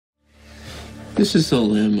This is the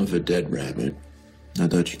limb of a dead rabbit. I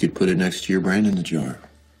thought you could put it next to your brain in the jar.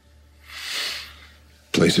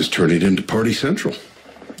 Place is turning into Party Central.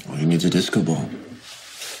 All he needs a disco ball.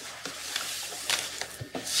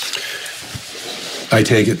 I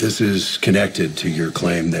take it this is connected to your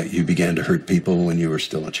claim that you began to hurt people when you were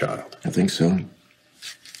still a child. I think so.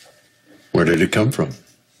 Where did it come from?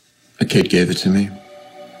 A kid gave it to me.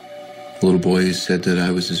 A little boy said that I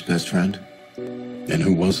was his best friend. And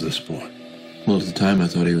who was this boy? Well, at the time, I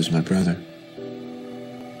thought he was my brother.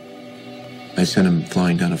 I sent him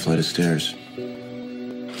flying down a flight of stairs.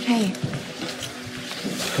 Hey.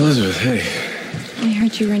 Elizabeth, hey. I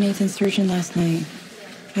heard you were Nathan's surgeon last night.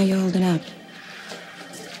 How you holding up?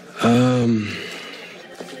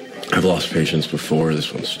 I've lost patients before.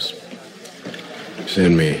 This one's just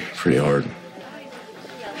hitting me pretty hard.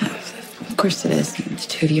 Of course it is. The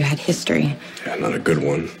two of you had history. Yeah, not a good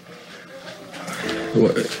one.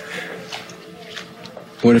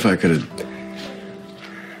 What if I could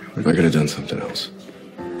have done something else?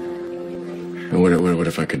 What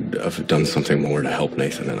if I could have done something more to help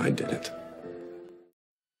Nathan and I didn't?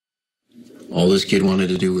 All this kid wanted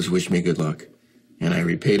to do was wish me good luck. And I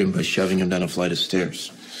repaid him by shoving him down a flight of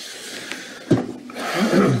stairs.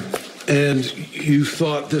 And you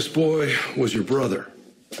thought this boy was your brother?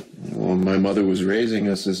 Well, my mother was raising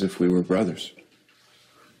us as if we were brothers.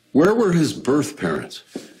 Where were his birth parents?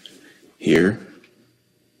 Here?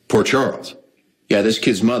 Port Charles. Yeah, this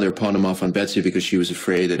kid's mother pawned him off on Betsy because she was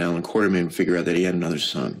afraid that Alan Quarterman would figure out that he had another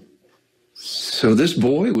son. So this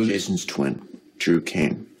boy was Jason's twin, Drew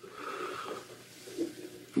Kane.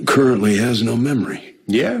 Currently has no memory.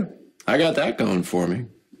 Yeah, I got that going for me.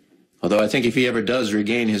 Although I think if he ever does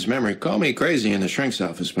regain his memory, call me crazy in the shrink's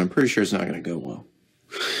office, but I'm pretty sure it's not going to go well.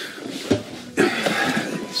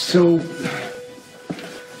 So,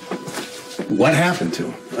 what happened to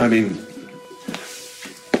him? I mean,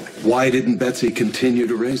 why didn't Betsy continue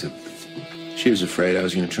to raise him? She was afraid I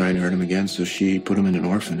was going to try and hurt him again, so she put him in an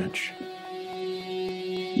orphanage.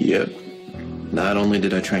 Yep. Not only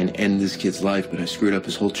did I try and end this kid's life, but I screwed up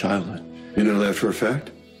his whole childhood. You know that for a fact?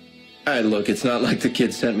 Look, it's not like the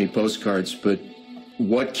kid sent me postcards, but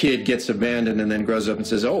what kid gets abandoned and then grows up and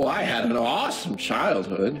says, oh, I had an awesome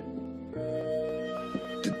childhood?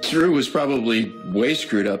 Drew was probably way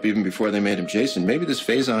screwed up even before they made him Jason. Maybe this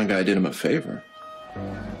Faison guy did him a favor.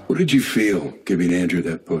 What did you feel giving Andrew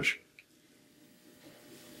that push?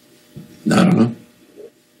 I don't know.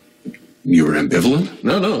 You were ambivalent?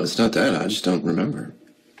 No, it's not that. I just don't remember.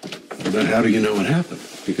 Then how do you know it happened?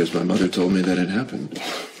 Because my mother told me that it happened.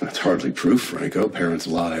 That's hardly proof, Franco. Parents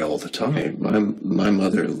lie all the time. Hey, my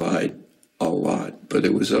mother lied a lot, but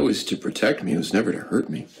it was always to protect me. It was never to hurt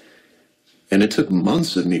me. And it took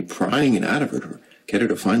months of me prying it out of her to get her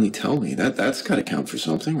to finally tell me. That's got to count for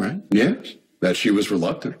something, right? Yes, that she was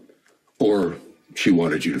reluctant. Or she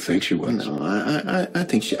wanted you to think she was. No, I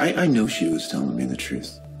think I know she was telling me the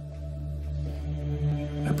truth.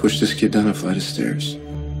 I pushed this kid down a flight of stairs.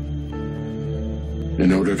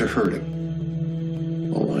 In order to hurt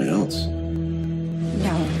him. Well, why else?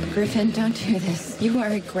 No, Griffin, don't do this. You are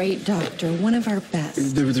a great doctor, one of our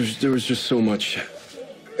best. There was just so much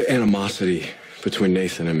animosity between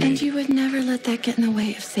Nathan and me. And you would never let that get in the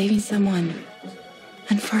way of saving someone.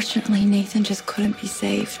 Unfortunately, Nathan just couldn't be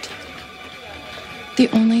saved. The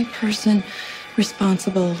only person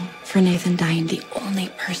responsible for Nathan dying, the only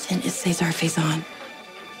person is Cesar Faison.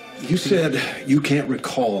 You said you can't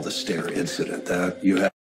recall the stair incident, that you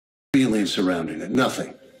had feelings surrounding it.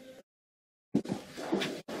 Nothing.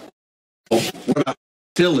 What about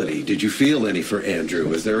hostility? Did you feel any for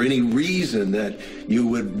Andrew? Is there any reason that you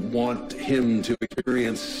would want him to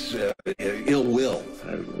experience ill will?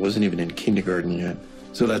 I wasn't even in kindergarten yet.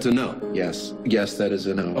 So that's a no? Yes, that is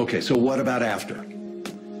a no. Okay, so what about after?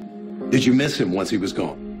 Did you miss him once he was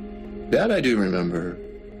gone? That I do remember.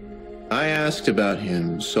 I asked about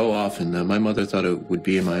him so often that my mother thought it would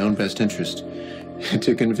be in my own best interest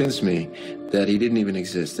to convince me that he didn't even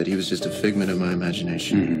exist, that he was just a figment of my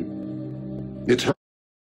imagination. Mm-hmm. It's her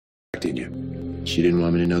affecting you. She didn't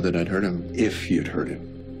want me to know that I'd hurt him. If you'd hurt him.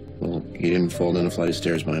 Well, he didn't fall down a flight of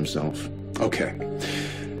stairs by himself. Okay.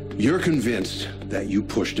 You're convinced that you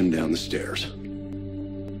pushed him down the stairs.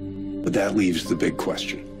 But that leaves the big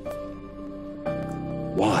question.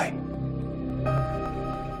 Why?